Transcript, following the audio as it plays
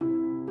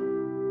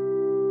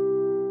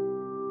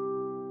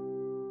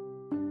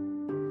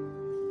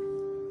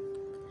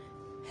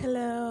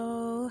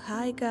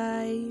Hi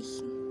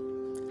guys,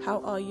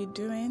 how are you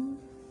doing?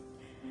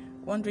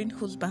 Wondering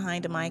who's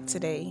behind the mic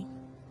today?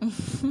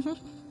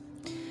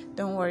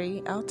 Don't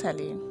worry, I'll tell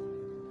you.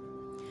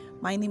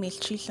 My name is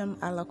Chisom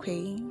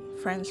Alakwe.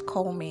 Friends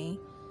call me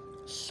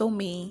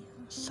Sommy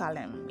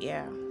Salem.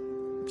 Yeah,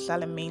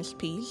 Salem means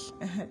peace.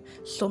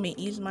 Sommy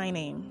is my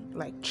name,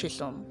 like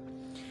Chisom.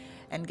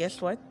 And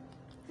guess what?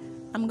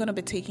 I'm gonna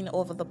be taking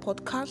over the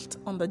podcast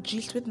on the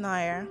Gist with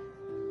Naya.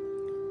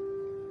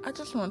 I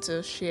just want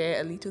to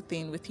share a little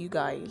thing with you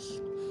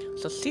guys.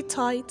 So sit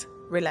tight,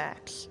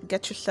 relax,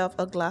 get yourself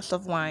a glass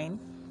of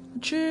wine,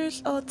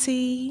 juice or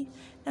tea,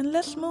 and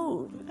let's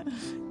move.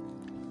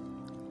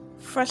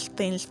 First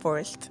things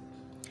first,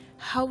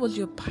 how was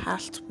your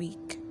past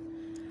week?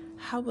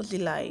 How was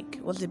it like?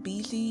 Was it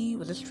busy?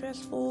 Was it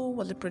stressful?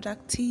 Was it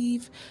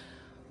productive?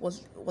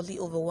 Was it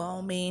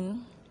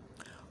overwhelming?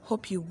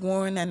 Hope you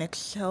won and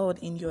excelled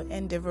in your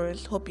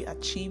endeavors. Hope you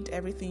achieved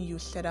everything you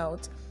set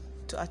out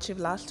to achieve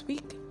last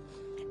week.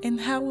 And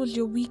how was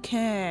your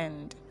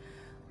weekend?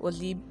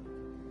 Was it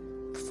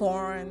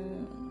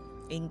fun,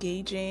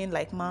 engaging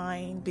like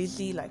mine,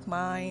 busy like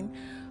mine,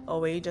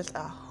 or were you just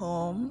at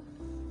home?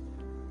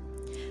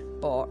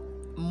 But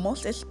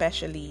most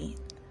especially,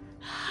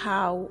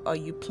 how are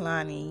you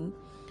planning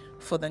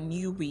for the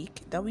new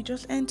week that we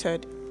just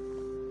entered?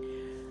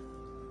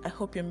 I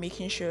hope you're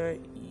making sure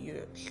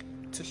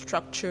to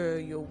structure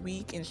your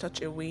week in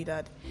such a way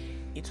that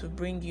it will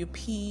bring you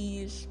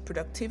peace,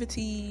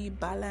 productivity,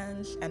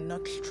 balance, and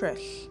not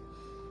stress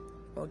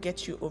or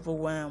get you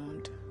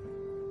overwhelmed.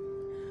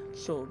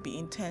 So be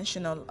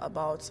intentional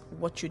about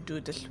what you do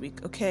this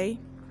week, okay?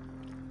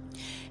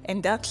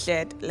 And that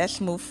said,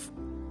 let's move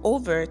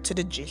over to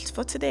the gist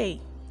for today.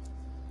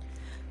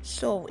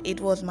 So it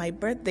was my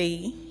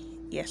birthday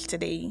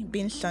yesterday,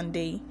 being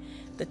Sunday,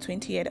 the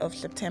 20th of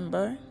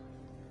September,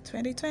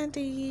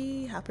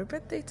 2020. Happy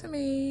birthday to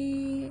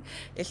me.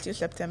 It's still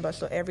September,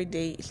 so every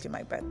day is still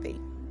my birthday.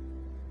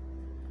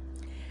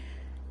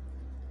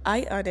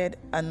 I added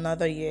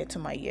another year to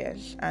my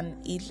years, and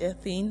it's a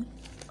thing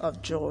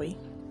of joy.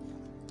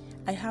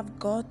 I have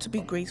God to be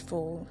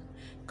grateful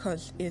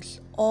because it's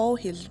all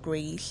His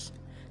grace,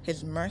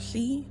 His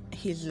mercy,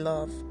 His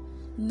love.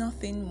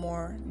 Nothing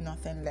more,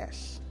 nothing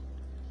less.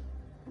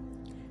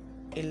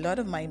 A lot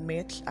of my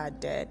mates are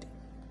dead,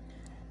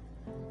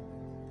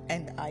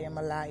 and I am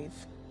alive,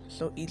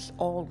 so it's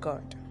all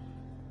God.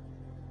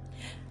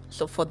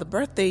 So for the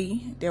birthday,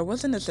 there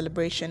wasn't a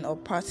celebration or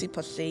party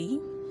per se,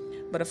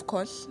 but of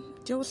course,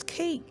 there was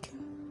cake.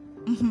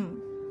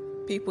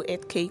 People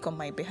ate cake on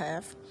my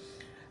behalf,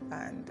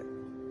 and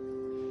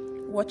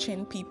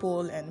watching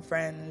people and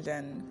friends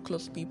and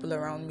close people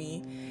around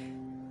me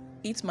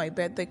eat my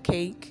birthday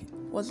cake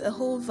was a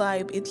whole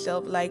vibe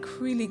itself. Like,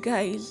 really,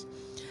 guys,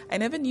 I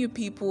never knew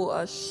people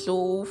are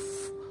so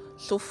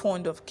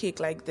fond of cake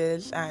like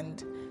this,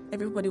 and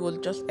everybody was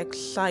just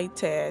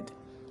excited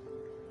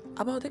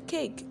about the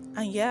cake.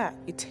 And yeah,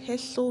 it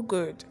tastes so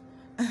good.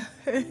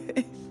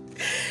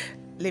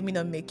 let me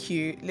not make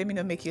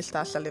you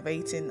start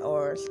salivating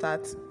or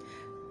start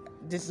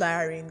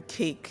desiring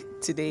cake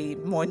today,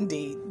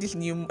 Monday, this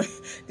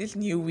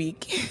new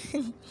week.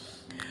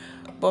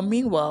 But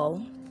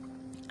meanwhile,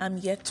 I'm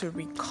yet to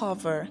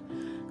recover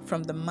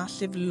from the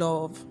massive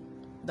love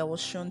that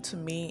was shown to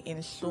me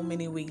in so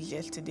many ways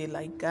yesterday.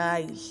 Like,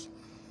 guys,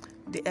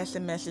 the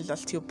SMSs are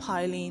still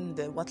piling,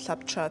 the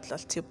WhatsApp chats are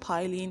still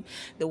piling,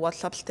 the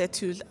WhatsApp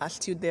status are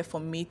still there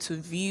for me to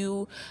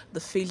view, the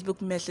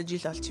Facebook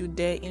messages are still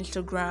there,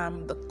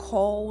 Instagram, the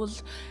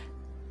calls,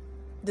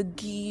 the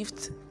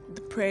gifts,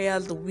 the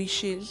prayers, the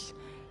wishes,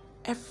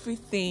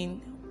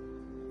 everything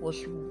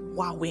was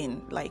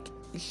wowing. Like,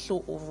 it's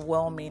so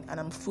overwhelming, and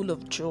I'm full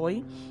of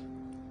joy.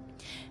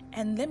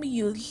 And let me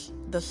use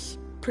this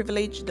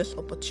privilege, this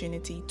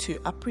opportunity to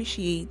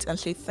appreciate and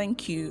say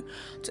thank you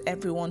to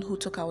everyone who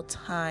took our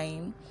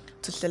time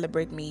to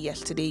celebrate me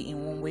yesterday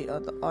in one way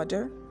or the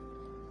other.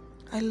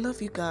 I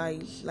love you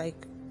guys.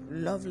 Like,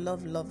 love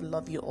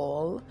you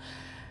all.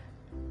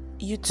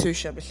 You too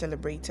shall be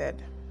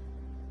celebrated.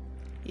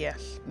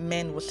 Yes,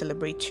 men will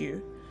celebrate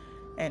you,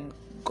 and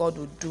God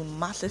will do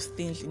massive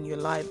things in your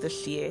life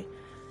this year.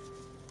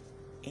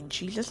 In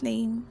Jesus'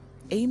 name,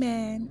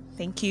 amen.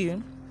 Thank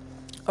you.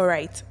 All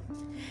right.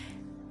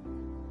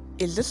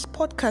 Is this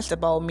podcast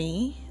about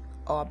me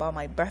or about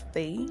my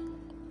birthday?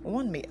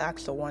 One may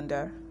ask or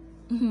wonder.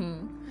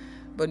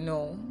 But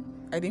no,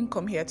 I didn't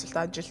come here to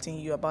start gisting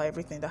you about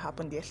everything that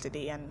happened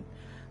yesterday and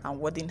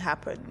what didn't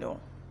happen. No.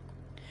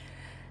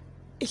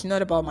 It's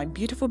not about my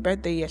beautiful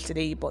birthday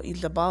yesterday, but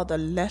it's about the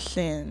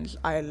lessons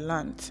I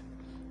learned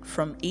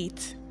from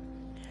it.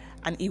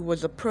 And it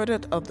was a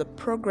product of the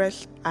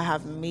progress I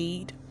have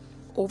made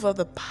over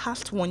the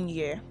past 1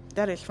 year.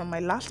 That is from my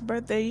last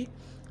birthday,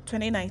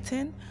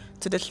 2019,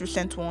 to this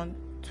recent one,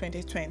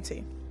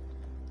 2020.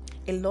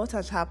 A lot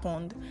has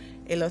happened.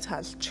 A lot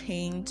has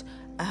changed.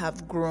 I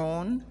have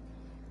grown.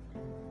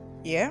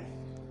 Yeah?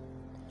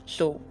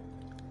 So,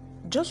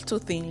 Just two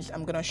things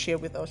I'm going to share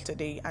with us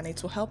today, and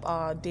it will help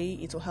our day,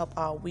 it will help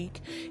our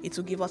week, it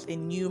will give us a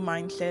new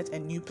mindset, a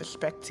new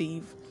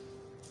perspective.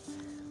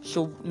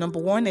 So, number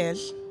one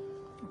is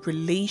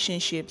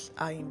relationships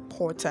are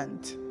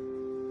important.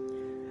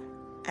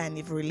 And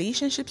if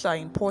relationships are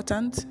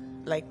important,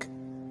 like,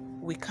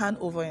 we can't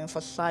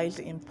overemphasize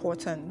the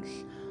importance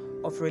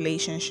of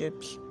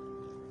relationships.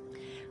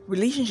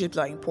 Relationships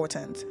are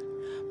important,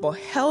 but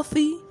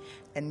healthy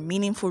and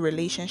meaningful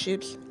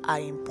relationships are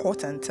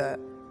importanter.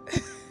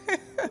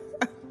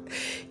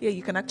 Yeah,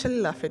 you can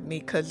actually laugh at me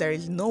because there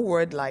is no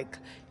word like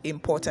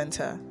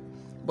importanter,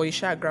 but you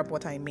shall grab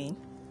what I mean.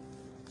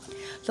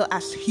 So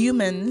as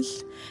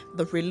humans,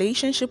 the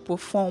relationship we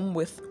form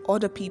with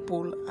other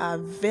people are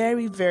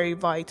very, very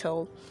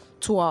vital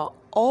to our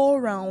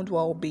all-round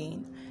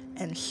well-being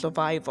and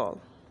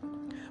survival.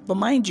 But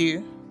mind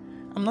you,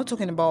 I'm not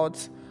talking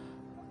about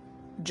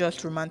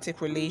just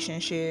romantic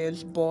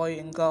relationships, boy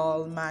and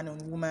girl, man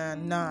and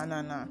woman. Nah.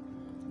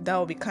 That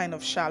would be kind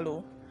of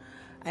shallow.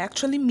 I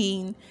actually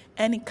mean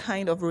any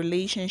kind of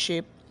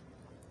relationship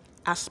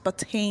as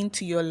pertain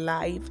to your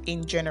life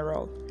in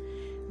general.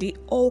 They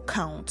all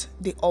count,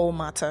 they all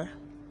matter.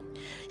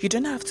 You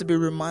don't have to be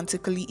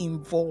romantically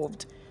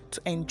involved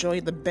to enjoy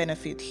the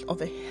benefits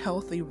of a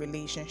healthy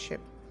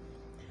relationship.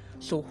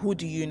 So who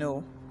do you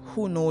know?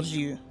 Who knows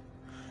you?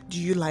 Do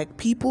you like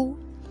people,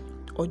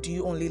 or do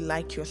you only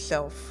like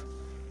yourself?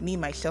 Me,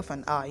 myself,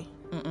 and I.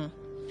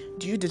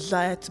 Do you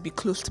desire to be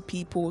close to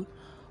people,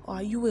 or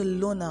are you a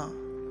loner?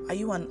 Are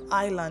you an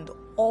island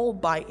all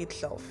by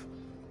itself?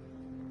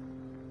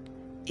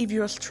 If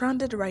you're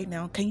stranded right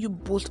now, can you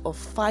boast of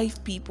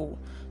 5 people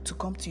to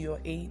come to your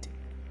aid?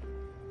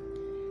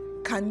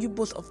 Can you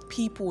boast of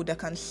people that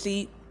can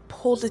say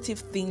positive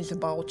things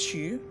about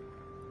you?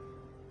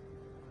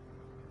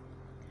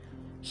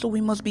 So we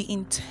must be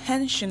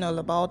intentional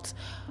about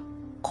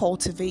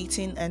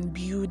cultivating and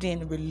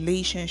building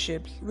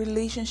relationships.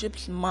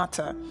 Relationships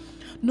matter.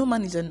 No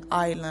man is an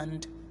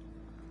island.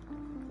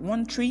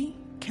 One tree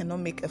cannot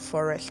make a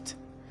forest.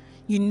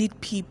 You need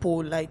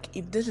people. Like,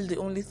 if this is the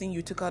only thing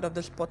you took out of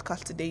this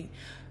podcast today,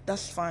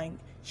 that's fine.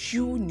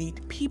 You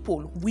need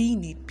people. We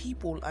need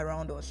people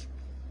around us.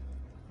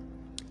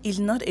 It's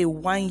not a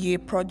 1-year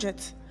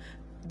project.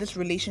 This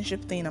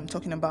relationship thing I'm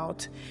talking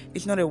about,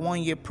 it's not a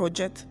 1-year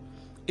project.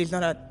 It's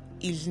not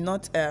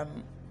a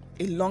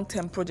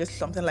long-term project,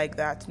 something like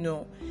that.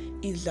 No,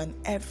 it's an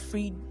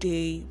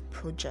everyday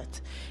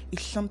project.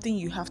 It's something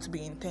you have to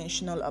be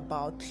intentional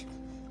about.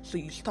 So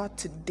you start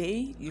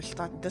today, you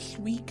start this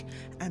week,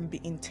 and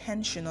be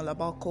intentional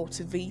about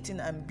cultivating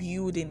and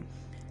building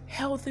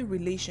healthy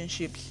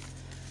relationships.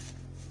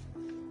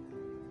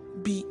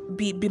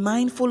 Be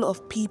mindful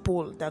of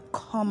people that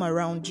come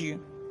around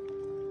you.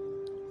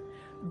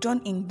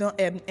 Don't ignore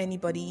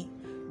anybody.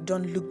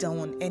 Don't look down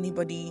on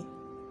anybody.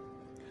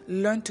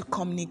 Learn to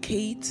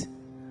communicate.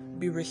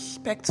 Be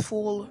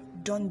respectful.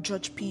 Don't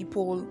judge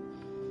people.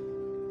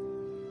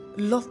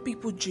 Love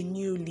people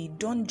genuinely.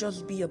 Don't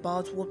just be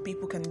about what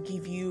people can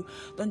give you.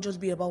 Don't just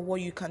be about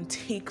what you can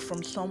take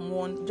from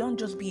someone. Don't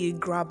just be a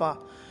grabber.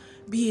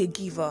 Be a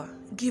giver.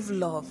 Give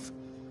love.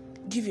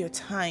 Give your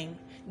time.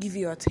 Give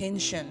your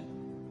attention.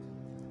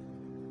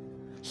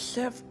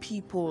 Serve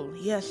people.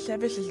 Yes,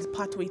 service is the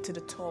pathway to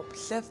the top.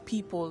 Serve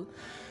people.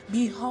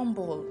 Be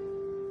humble.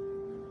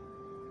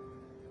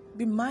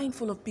 Be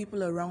mindful of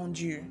people around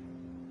you.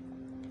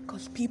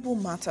 Because people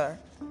matter.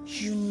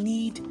 You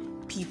need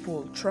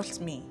people.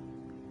 Trust me.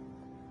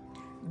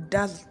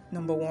 That's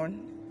number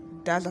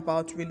one. That's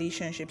about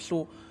relationships.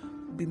 So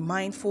be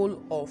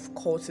mindful of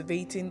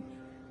cultivating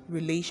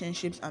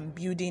relationships and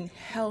building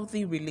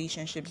healthy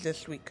relationships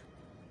this week.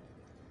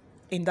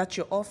 In that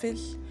your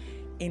office,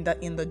 in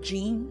the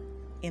gym,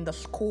 in the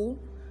school,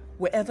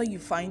 wherever you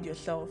find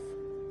yourself,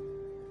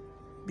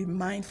 be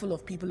mindful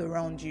of people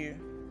around you.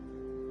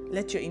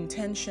 Let your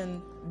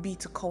intention be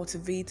to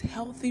cultivate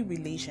healthy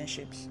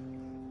relationships.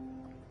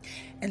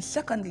 And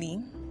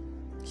secondly,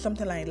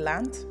 something I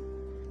learned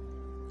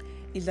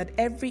is that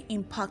every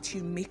impact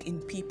you make in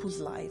people's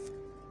life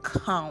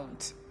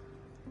counts.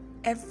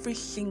 Every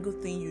single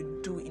thing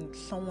you do in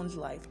someone's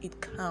life,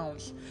 it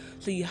counts.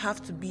 So you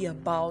have to be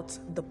about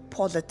the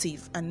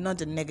positive and not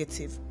the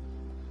negative.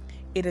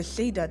 It is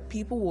said that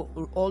people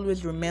will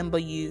always remember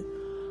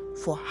you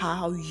for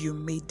how you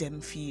made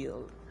them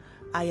feel.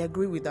 I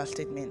agree with that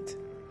statement,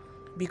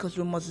 because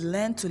we must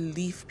learn to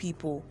leave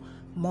people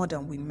more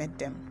than we met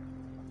them.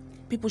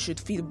 People should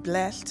feel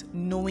blessed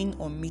knowing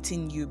or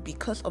meeting you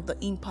because of the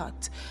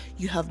impact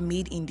you have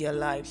made in their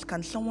lives.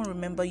 Can someone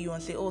remember you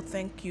and say, "Oh,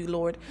 thank you,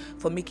 Lord,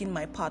 for making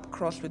my path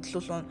cross with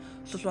so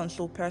and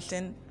so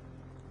person"?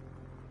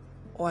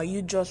 Or are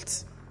you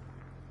just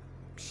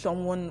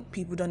someone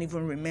people don't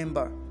even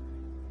remember?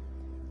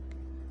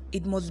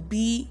 It must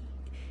be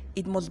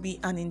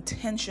an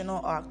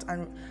intentional act.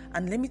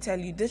 And let me tell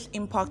you, this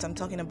impact I'm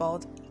talking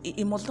about,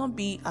 it must not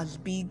be as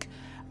big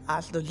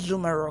as the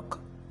Zuma rock.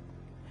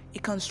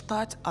 It can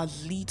start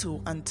as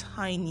little and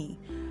tiny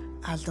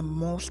as the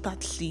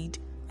mustard seed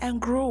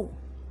and grow.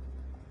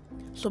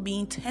 So be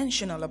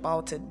intentional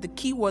about it. The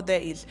key word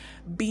there is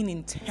being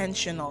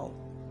intentional.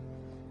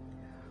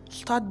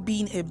 Start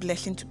being a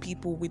blessing to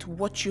people with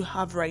what you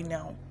have right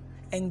now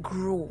and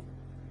grow.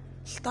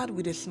 Start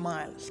with a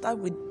smile. Start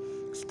with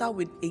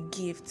a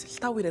gift.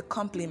 Start with a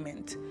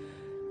compliment.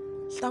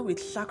 Start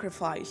with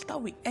sacrifice.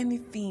 Start with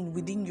anything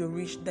within your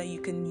reach that you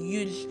can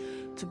use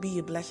to be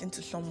a blessing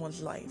to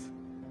someone's life.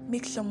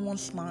 Make someone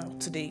smile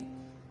today.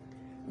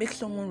 Make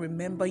someone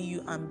remember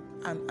you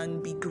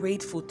and be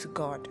grateful to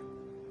God.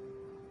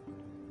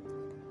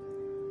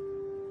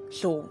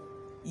 So,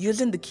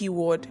 using the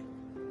keyword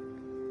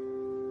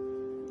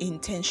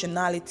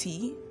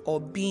intentionality or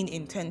being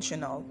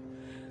intentional,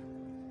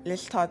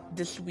 let's start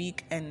this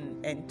week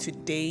and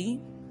today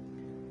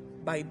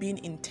by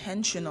being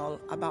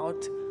intentional about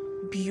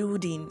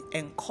building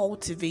and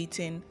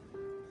cultivating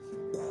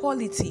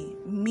quality,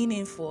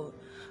 meaningful,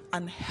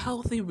 and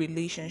healthy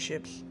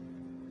relationships.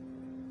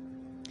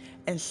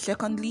 And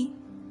secondly,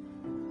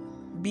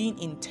 being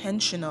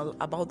intentional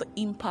about the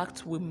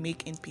impact we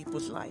make in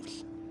people's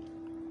lives.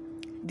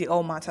 They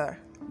all matter.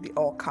 They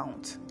all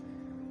count.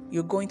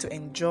 You're going to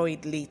enjoy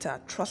it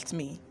later. Trust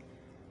me.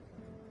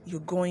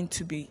 You're going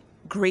to be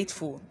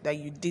grateful that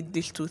you did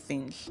these two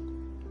things.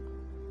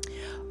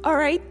 All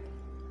right.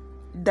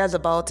 That's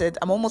about it.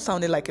 I'm almost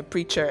sounding like a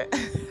preacher.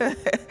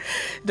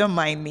 Don't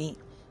mind me.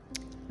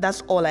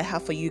 That's all I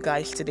have for you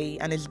guys today.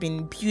 And it's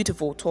been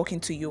beautiful talking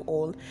to you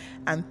all.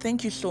 And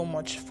thank you so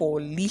much for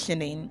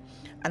listening.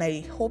 And I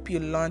hope you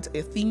learned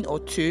a thing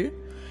or two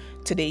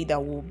today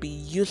that will be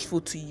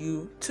useful to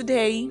you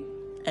today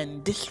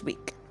and this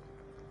week.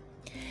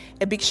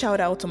 A big shout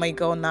out to my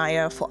girl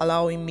Naya for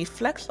allowing me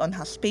flex on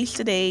her space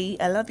today.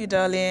 I love you,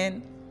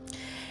 darling.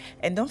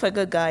 And don't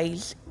forget,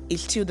 guys,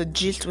 it's still the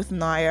Gist with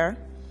Naya.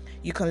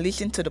 You can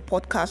listen to the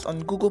podcast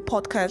on Google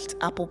Podcasts,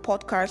 Apple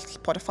Podcasts,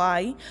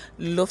 Spotify,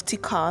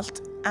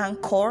 Loftycast,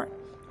 Anchor,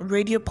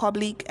 Radio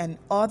Public, and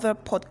other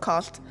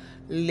podcast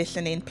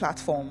listening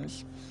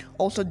platforms.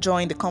 Also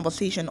join the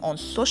conversation on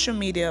social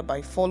media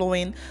by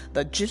following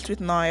The Gist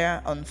with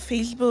Naya on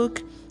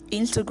Facebook,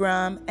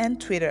 Instagram, and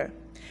Twitter.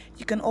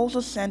 You can also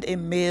send a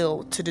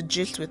mail to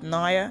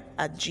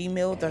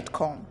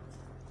thegistwithnaya@gmail.com.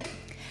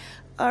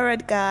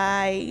 Alright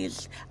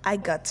guys, I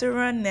got to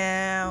run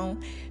now.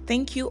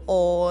 Thank you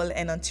all,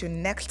 and until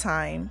next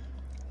time,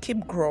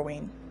 keep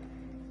growing.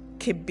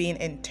 Keep being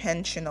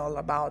intentional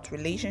about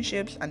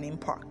relationships and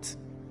impact.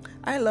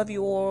 I love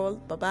you all.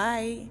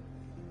 Bye-bye.